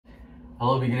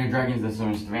Hello beginner dragons, this is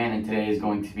Mr. Van, and today is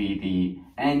going to be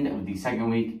the end of the second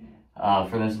week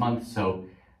for this month. So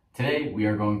today we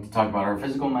are going to talk about our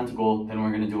physical and mental goal, then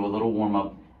we're going to do a little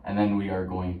warm-up, and then we are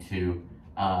going to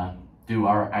do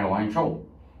our idle line troll.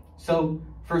 So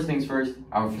first things first,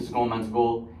 our physical and mental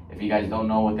goal, if you guys don't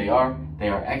know what they are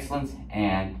excellence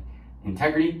and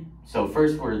integrity. So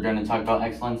first we're going to talk about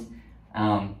excellence.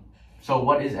 So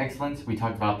what is excellence? We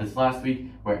talked about this last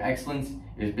week, where excellence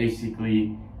is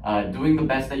basically doing the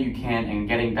best that you can and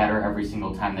getting better every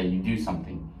single time that you do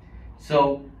something.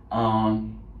 So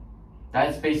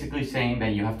that's basically saying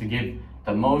that you have to give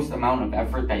the most amount of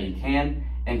effort that you can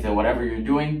into whatever you're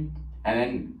doing, and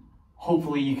then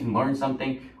hopefully you can learn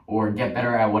something or get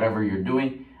better at whatever you're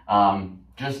doing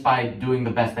just by doing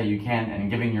the best that you can and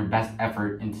giving your best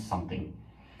effort into something.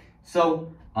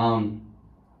 So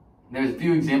there's a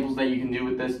few examples that you can do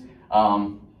with this.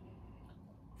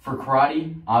 For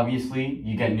karate, obviously,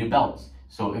 you get new belts.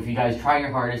 So if you guys try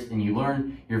your hardest and you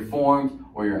learn your forms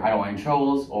or your idle line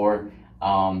trolls, or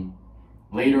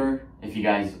later, if you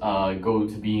guys go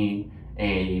to be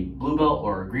a blue belt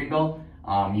or a green belt,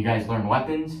 you guys learn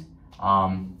weapons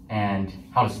and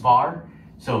how to spar.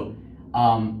 So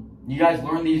you guys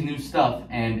learn these new stuff,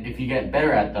 and if you get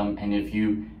better at them, and if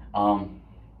you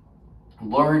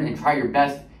learn and try your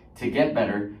best to get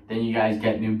better, then you guys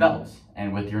get new belts.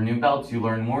 And with your new belts, you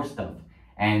learn more stuff.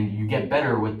 And you get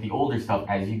better with the older stuff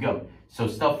as you go. So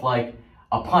stuff like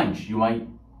a punch, you might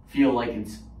feel like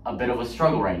it's a bit of a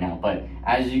struggle right now. But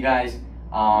as you guys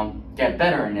get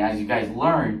better and as you guys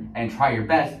learn and try your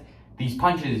best, these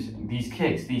punches, these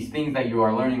kicks, these things that you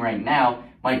are learning right now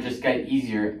might just get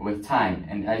easier with time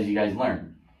and as you guys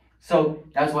learn. So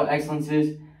that's what excellence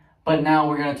is. But now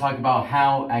we're going to talk about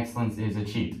how excellence is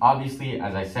achieved. Obviously,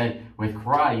 as I said, with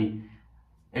karate,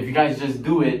 if you guys just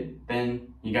do it,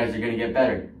 then you guys are going to get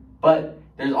better. But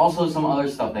there's also some other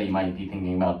stuff that you might be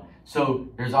thinking about. So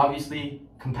there's obviously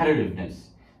competitiveness.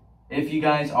 If you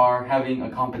guys are having a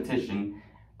competition,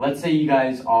 let's say you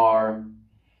guys are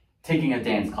taking a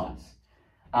dance class.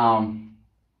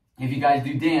 If you guys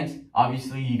do dance,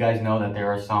 obviously you guys know that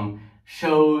there are some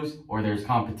shows or there's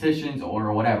competitions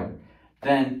or whatever.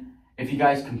 Then if you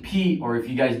guys compete or if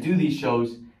you guys do these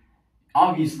shows,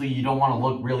 obviously you don't want to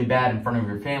look really bad in front of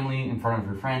your family, in front of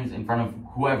your friends, in front of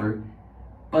whoever,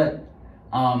 but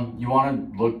you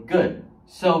want to look good.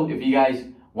 So if you guys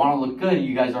want to look good,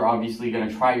 you guys are obviously going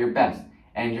to try your best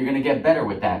and you're going to get better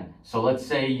with that. So let's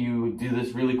say you do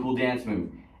this really cool dance move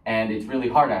and it's really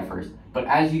hard at first, but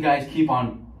as you guys keep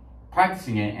on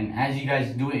practicing it and as you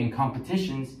guys do it in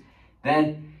competitions,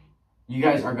 then you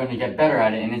guys are going to get better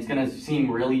at it and it's going to seem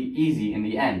really easy in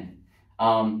the end.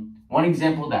 One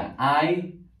example that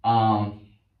I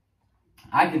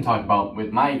can talk about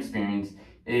with my experience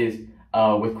is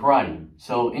with karate.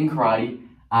 So in karate,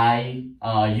 I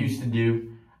used to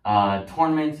do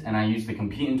tournaments, and I used to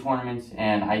compete in tournaments,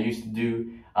 and I used to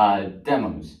do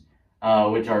demos,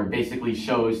 which are basically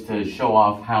shows to show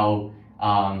off how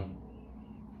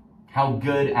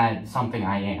good at something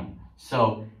I am.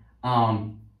 So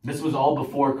this was all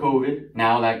before COVID.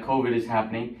 Now that COVID is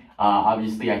happening,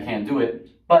 obviously I can't do it.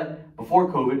 But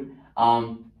before COVID,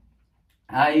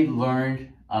 I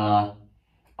learned a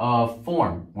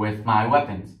form with my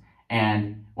weapons.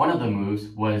 And one of the moves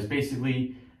was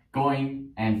basically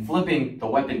going and flipping the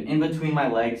weapon in between my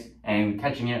legs and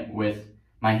catching it with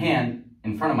my hand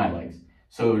in front of my legs.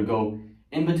 So it would go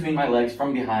in between my legs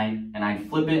from behind, and I'd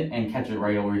flip it and catch it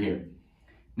right over here.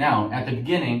 Now, at the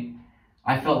beginning,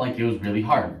 I felt like it was really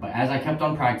hard. But as I kept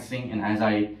on practicing and as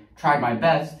I tried my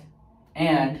best,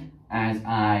 and as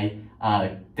I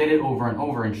did it over and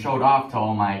over and showed off to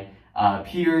all my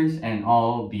peers and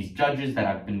all these judges that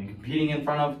I've been competing in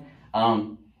front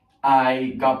of,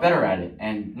 I got better at it.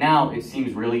 And now it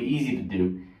seems really easy to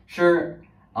do. Sure,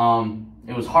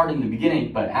 it was hard in the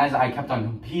beginning, but as I kept on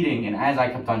competing and as I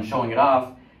kept on showing it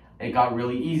off, it got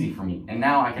really easy for me. And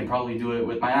now I can probably do it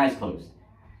with my eyes closed.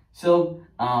 So,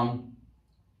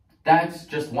 that's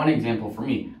just one example for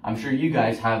me. I'm sure you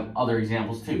guys have other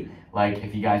examples too. Like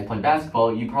if you guys play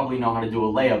basketball, you probably know how to do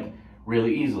a layup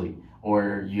really easily.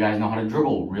 Or you guys know how to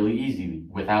dribble really easily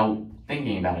without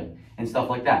thinking about it and stuff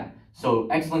like that. So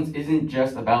excellence isn't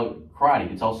just about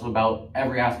karate. It's also about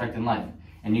every aspect in life.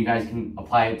 And you guys can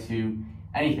apply it to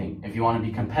anything. If you want to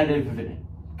be competitive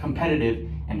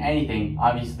in anything,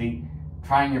 obviously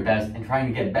trying your best and trying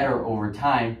to get better over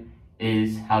time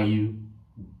is how you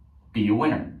be a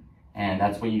winner. And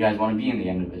that's what you guys want to be in the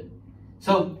end of it.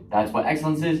 So that's what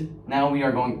excellence is. Now we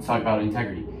are going to talk about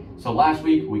integrity. So last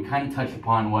week we kind of touched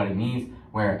upon what it means,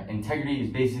 where integrity is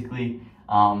basically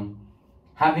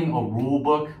having a rule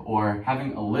book or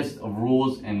having a list of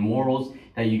rules and morals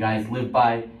that you guys live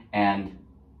by. And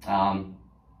on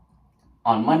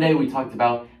Monday, we talked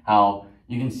about how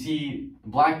you can see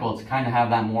black belts kind of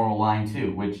have that moral line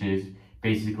too, which is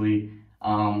basically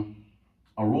a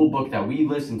rule book that we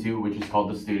listen to, which is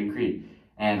called the Student Creed.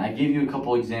 And I gave you a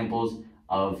couple examples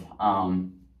of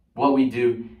what we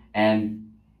do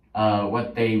and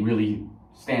what they really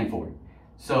stand for.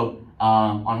 So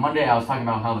on Monday, I was talking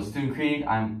about how the Student Creed,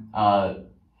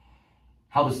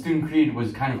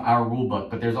 was kind of our rule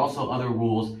book, but there's also other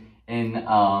rules in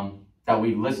that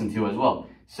we listen to as well.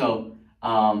 So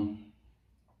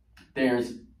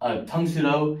there's a Tung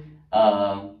Sudo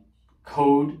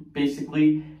code,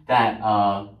 basically, that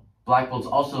black belts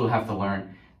also have to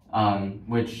learn,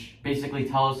 which basically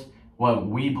tells what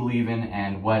we believe in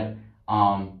and what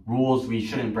rules we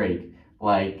shouldn't break,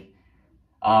 like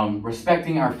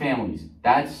respecting our families.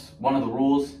 That's one of the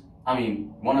rules,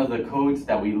 one of the codes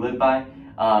that we live by.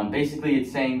 Basically,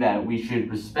 it's saying that we should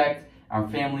respect our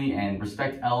family and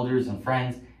respect elders and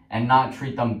friends and not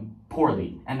treat them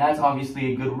poorly. And that's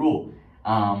obviously a good rule.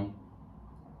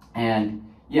 And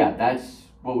yeah, that's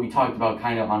what we talked about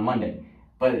kind of on Monday.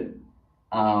 But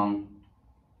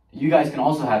you guys can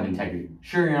also have integrity.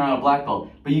 Sure, you're not a black belt,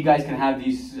 but you guys can have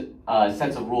these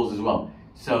sets of rules as well.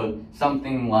 So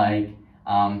something like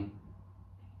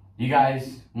you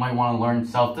guys might want to learn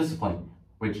self-discipline,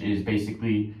 which is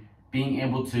basically being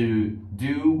able to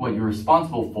do what you're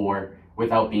responsible for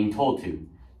without being told to.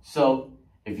 So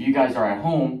if you guys are at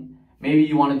home, maybe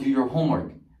you want to do your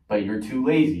homework, but you're too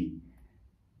lazy.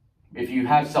 If you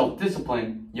have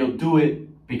self-discipline, you'll do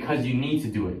it because you need to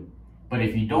do it. But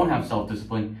if you don't have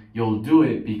self-discipline, you'll do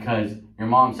it because your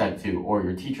mom said to or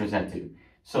your teacher said to.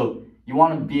 So you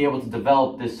want to be able to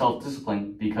develop this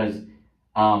self-discipline because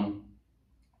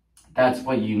that's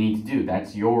what you need to do.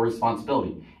 That's your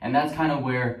responsibility. And that's kind of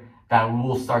where that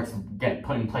rule starts to get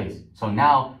put in place. So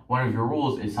now one of your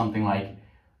rules is something like,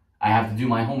 I have to do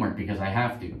my homework because I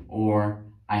have to, or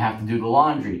I have to do the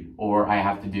laundry, or I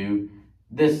have to do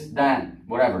this, that,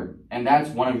 whatever. And that's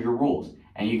one of your rules.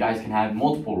 And you guys can have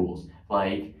multiple rules,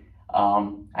 like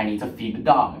I need to feed the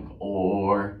dog,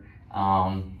 or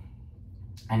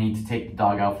I need to take the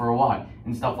dog out for a walk,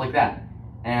 and stuff like that.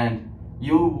 And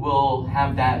you will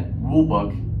have that rule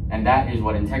book, and that is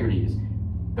what integrity is.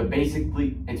 But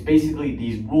it's basically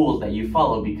these rules that you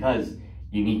follow because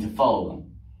you need to follow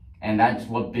them. And that's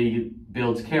what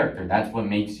builds character. That's what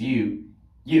makes you,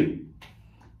 you.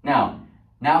 Now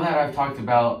that I've talked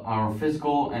about our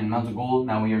physical and mental goal,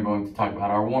 now we are going to talk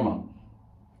about our warm-up.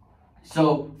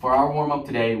 So for our warm-up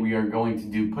today, we are going to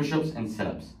do push-ups and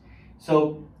sit-ups.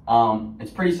 So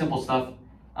it's pretty simple stuff.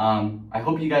 I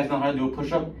hope you guys know how to do a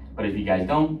push-up, but if you guys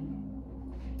don't,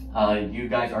 you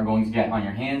guys are going to get on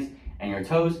your hands and your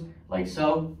toes, like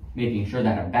so, making sure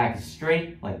that our back is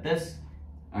straight, like this.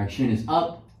 Our chin is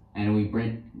up, and we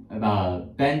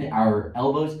bend our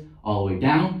elbows all the way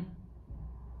down,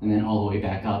 and then all the way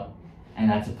back up, and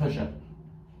that's a push-up.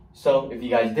 So if you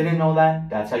guys didn't know that,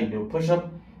 that's how you do a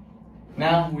push-up.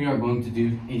 Now we are going to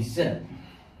do a sit-up.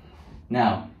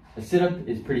 Now, a sit-up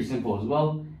is pretty simple as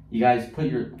well. You guys put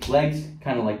your legs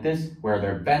kind of like this, where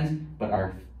they're bent, but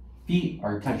our feet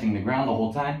are touching the ground the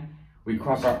whole time. We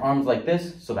cross our arms like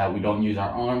this, so that we don't use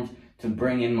our arms to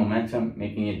bring in momentum,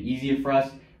 making it easier for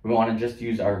us. We want to just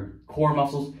use our core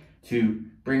muscles to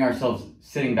bring ourselves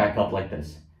sitting back up like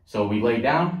this. So we lay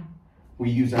down,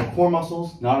 we use our core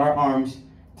muscles, not our arms,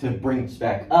 to bring us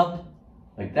back up,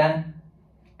 like that,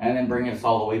 and then bring us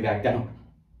all the way back down.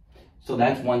 So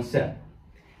that's one set.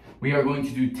 We are going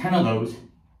to do 10 of those,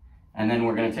 and then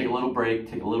we're going to take a little break,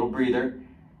 take a little breather,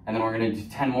 and then we're going to do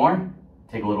 10 more,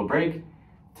 take a little break,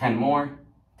 10 more,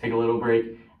 take a little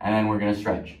break, and then we're going to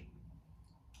stretch.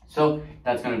 So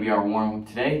that's going to be our warm-up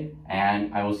today,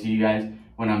 and I will see you guys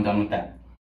when I'm done with that.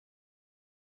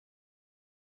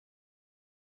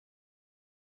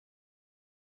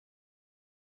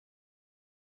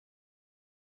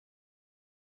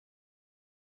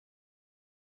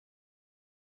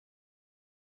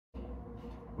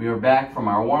 We are back from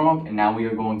our warm-up, and now we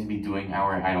are going to be doing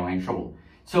our idle trouble.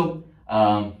 So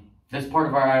this part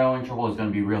of our idle trouble is going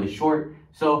to be really short.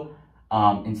 So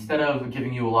instead of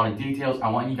giving you a lot of details, I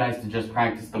want you guys to just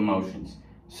practice the motions.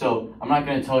 So I'm not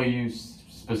going to tell you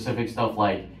specific stuff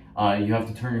like you have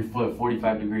to turn your foot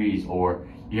 45 degrees, or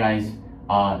you guys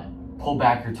pull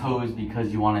back your toes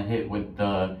because you want to hit with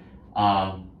the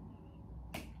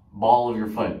ball of your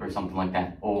foot or something like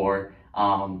that, or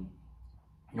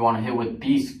you want to hit with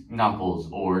these knuckles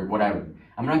or whatever.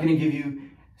 I'm not going to give you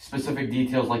specific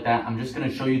details like that. I'm just going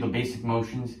to show you the basic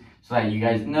motions so that you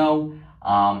guys know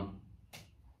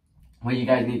what you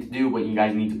guys need to do, what you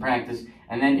guys need to practice.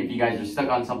 And then if you guys are stuck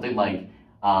on something like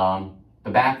the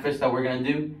back fist that we're gonna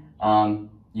do,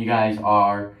 you guys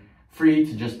are free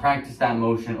to just practice that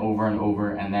motion over and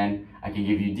over, and then I can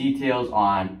give you details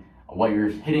on what you're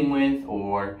hitting with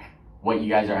or what you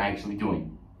guys are actually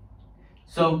doing.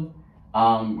 So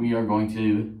we are going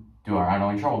to do our I don't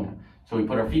want any trouble now. So we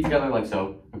put our feet together like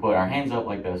so, we put our hands up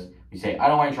like this, we say I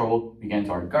don't want any trouble, we get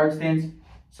into our guard stance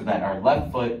so that our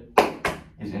left foot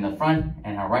is in the front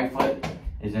and our right foot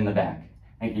is in the back,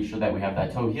 making sure that we have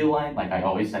that toe heel line like I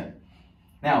always say.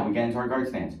 Now we get into our guard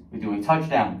stance. We do a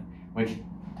touchdown, which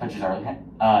touches our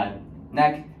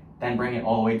neck, then bring it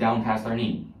all the way down past our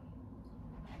knee.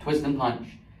 Twist and punch,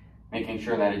 making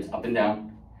sure that it's up and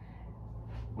down.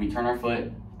 We turn our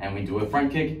foot and we do a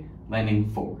front kick, landing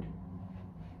forward.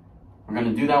 We're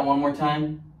gonna do that one more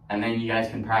time, and then you guys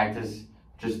can practice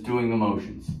just doing the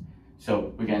motions.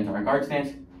 So we get into our guard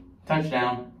stance,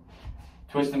 touchdown,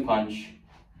 twist and punch,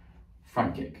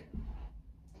 front kick.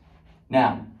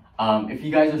 Now, if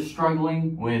you guys are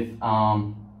struggling with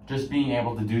just being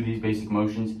able to do these basic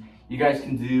motions, you guys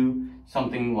can do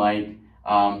something like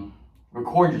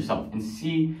record yourself and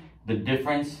see the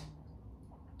difference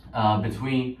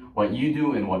between what you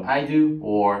do and what I do,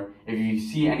 or if you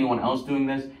see anyone else doing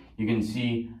this, you can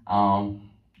see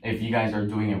if you guys are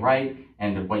doing it right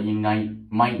and what you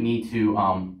might need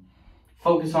to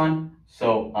focus on.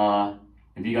 So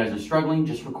if you guys are struggling,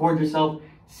 just record yourself,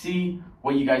 see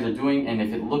what you guys are doing, and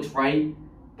if it looks right,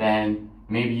 then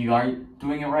maybe you aren't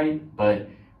doing it right. But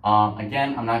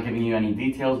again, I'm not giving you any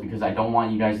details because I don't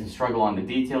want you guys to struggle on the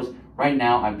details. Right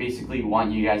now, I basically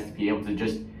want you guys to be able to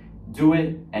just do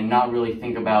it and not really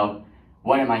think about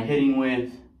what am I hitting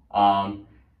with,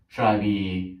 should I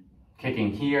be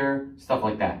kicking here, stuff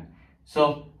like that.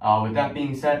 So with that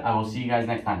being said, I will see you guys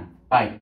next time. Bye.